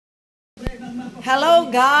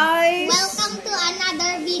Hello guys! Welcome to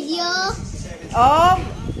another video of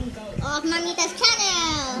Mamita's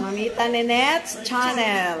channel. Mamita Ninette's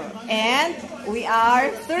channel. And we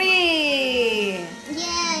are 3.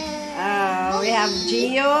 Yeah. We have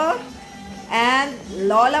Gio and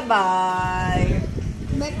Lullaby.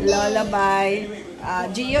 Lullaby.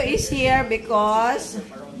 Gio is here because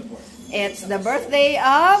it's the birthday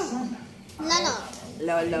of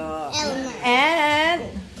Lolo. Elmer.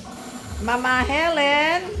 And Mama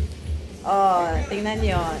Helen. Oh, tingnan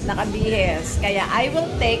nyo, nakabihis. Kaya I will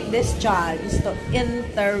take this chance to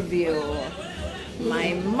interview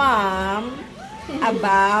my mom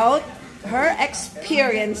about her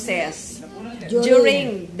experiences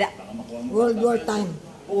during the World War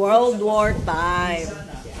time.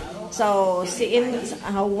 So,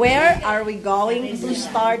 where are we going to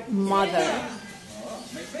start, Mother?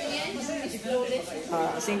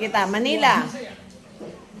 Sige kita, Manila.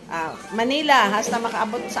 Manila, hasta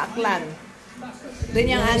makaabot sa Aklan.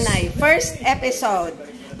 Doon yung anay. First episode,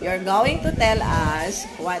 you're going to tell us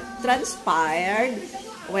what transpired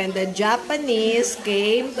when the Japanese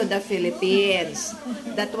came to the Philippines.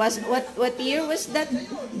 That was, what year was that?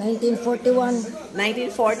 1941.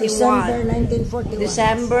 1941. December 1941.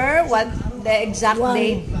 December, what the exact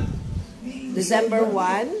date? December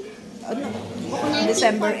 1? Oh, no.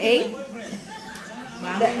 December 8?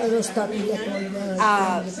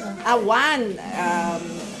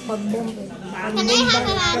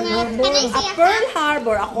 Pearl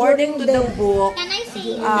Harbor, according to the book,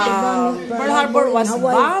 Pearl Harbor was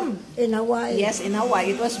bombed in Hawaii. Yes, in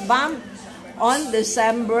Hawaii. It was bombed on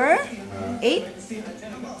December 8.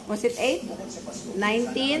 Was it 8?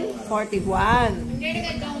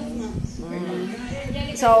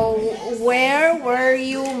 1941. So, where were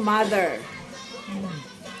you, Mother?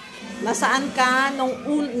 Nasaan ka nung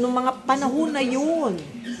mga panahon na yun?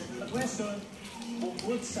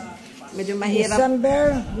 Medyo mahirap.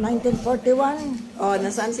 December 1941. Oh,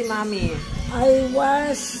 nasaan si Mami? I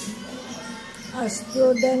was a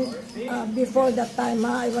student before that time.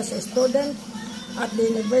 I was a student at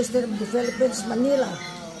the University of the Philippines, Manila.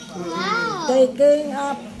 Wow. Taking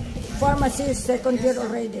up pharmacy second year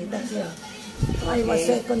already that year. I was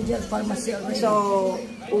second year pharmacy already. So,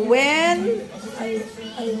 when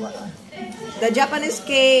the Japanese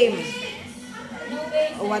came,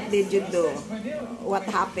 what did you do? What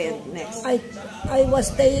happened next? I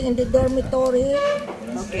was staying in the dormitory.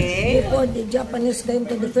 Okay. Before the Japanese came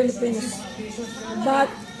to the Philippines.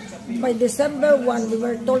 But by December 1, we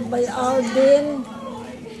were told by our dean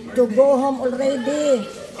to go home already.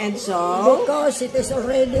 And so? Because it is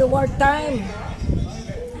already wartime.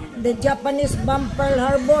 The Japanese bombed Pearl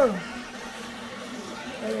Harbor.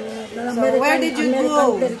 So where did you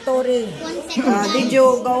go? Territory. Did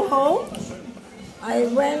you go home? I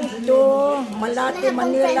went to Malay,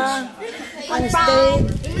 Manila and stayed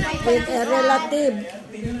with a relative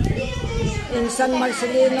in San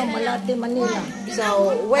Marcelino, Malay, Manila.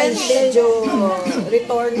 So when did you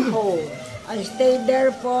return home? I stayed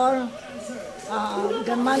there for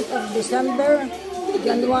the month of December,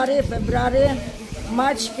 January, February,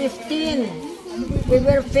 March 15. We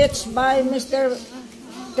were fetched by Mr.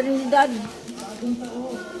 Trinidad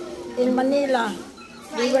in Manila.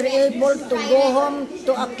 We were able to go home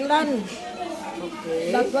to Aklan.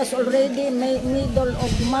 Okay. That was already middle of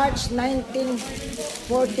March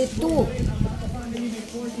 1942.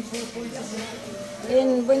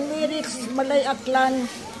 And when we reached Malay, Aklan,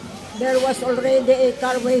 there was already a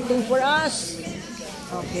car waiting for us.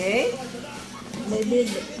 Okay. Maybe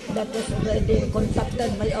that was already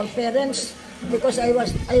contacted by our parents because I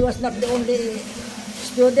was not the only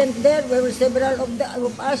student there. There were several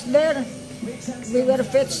of us there. We were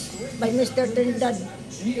fetched by Mr. Trinidad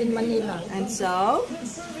in Manila. And so,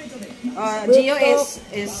 Gio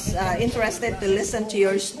is interested to listen to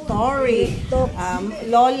your story.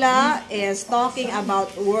 Lola is talking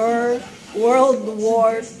about World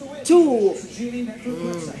War II.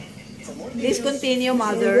 Please continue,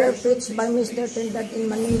 Mother. We were fetched by Mr. Trinidad in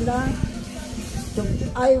Manila. So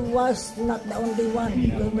I was not the only one.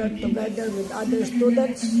 We were together with other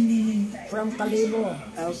students from Calibo.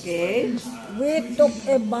 Okay. We took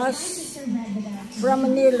a bus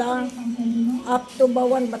from Manila up to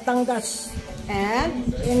Bawan, Batangas.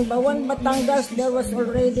 And in Bawan, Batangas, there was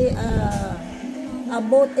already a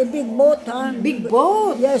boat, a big boat, huh? Big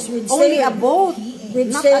boat? Yes, with only sail. A boat?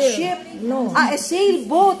 With not sail. A ship? No. A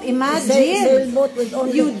sailboat, imagine. Sailboat with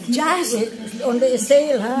only... You just... Only a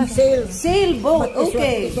sail, huh? Sailboat,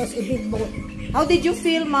 okay. It was a big boat. How did you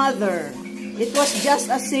feel, Mother? It was just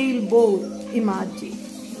a sailboat, imagine.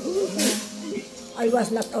 I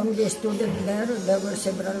was not only a student there were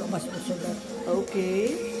several of us also there.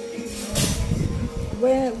 Okay.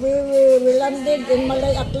 We landed in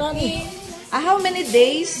Malay, Aklan. How many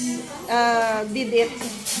days did it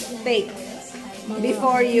take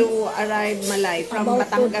before you arrived Malay from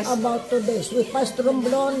Batangas? About 2 days. We passed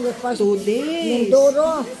Romblon, we passed 2 days.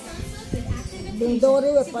 Mindoro,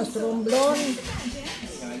 we passed Romblon,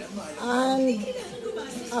 and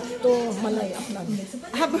up to Malay, Aklan.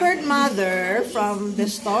 I've heard, Mother, from the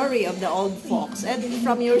story of the old folks and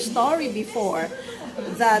from your story before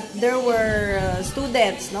that there were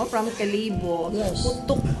students, no, from Calibo, Yes. who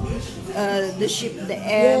took the ship, the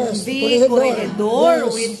Yes, MV Corregidor,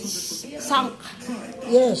 yes. which sunk.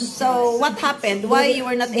 Yes. So what happened? Why you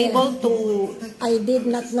were not able to? I did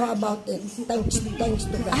not know about it. Thanks to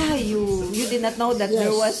God. You did not know that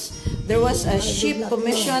Yes. there was a ship not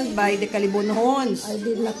commissioned by the Calibonohons. I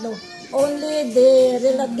did not know. Only the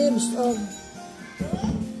relatives of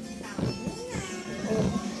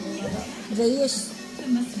Reyes,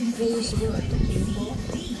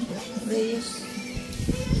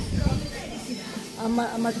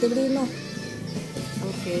 Martelino.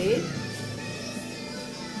 Okay.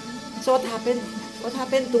 So what happened? What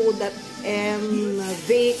happened to that MV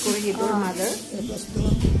Corregidor, Mother? It was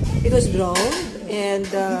true. It was drowned, and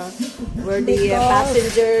were the Because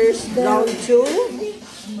passengers drowned too?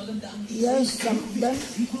 Yes, some of them.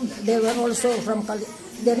 They were also from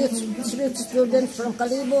the rich students from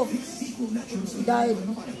Calibo died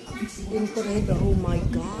in Corregidor. Oh my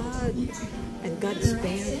God! And God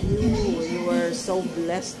spared you. You were so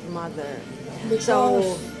blessed, Mother.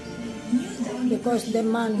 Because the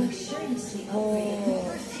man who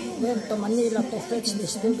went to Manila to fetch the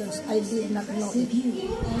students, I did not know it.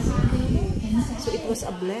 So it was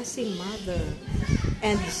a blessing, Mother.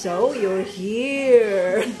 And so you're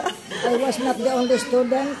here. I was not the only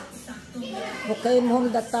student who came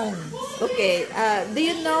home that time. Okay. Do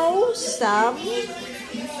you know some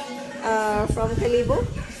from Calibo?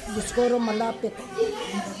 Diskoro malapit.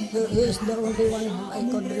 He is the only one who I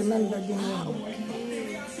could remember the name.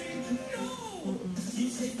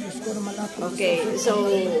 Diskoro malapit. Okay,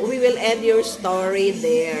 so we will end your story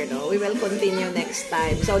there. No, we will continue next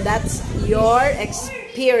time. So that's your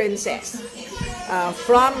experiences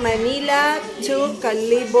from Manila to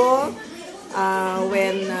Calibo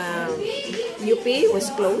when UP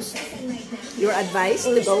was closed. Your advice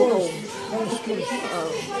to go home.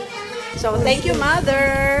 So thank you,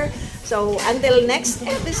 Mother. So until next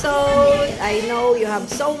episode, I know you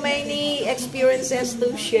have so many experiences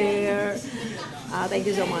to share. Thank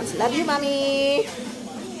you so much. Love you, Mommy.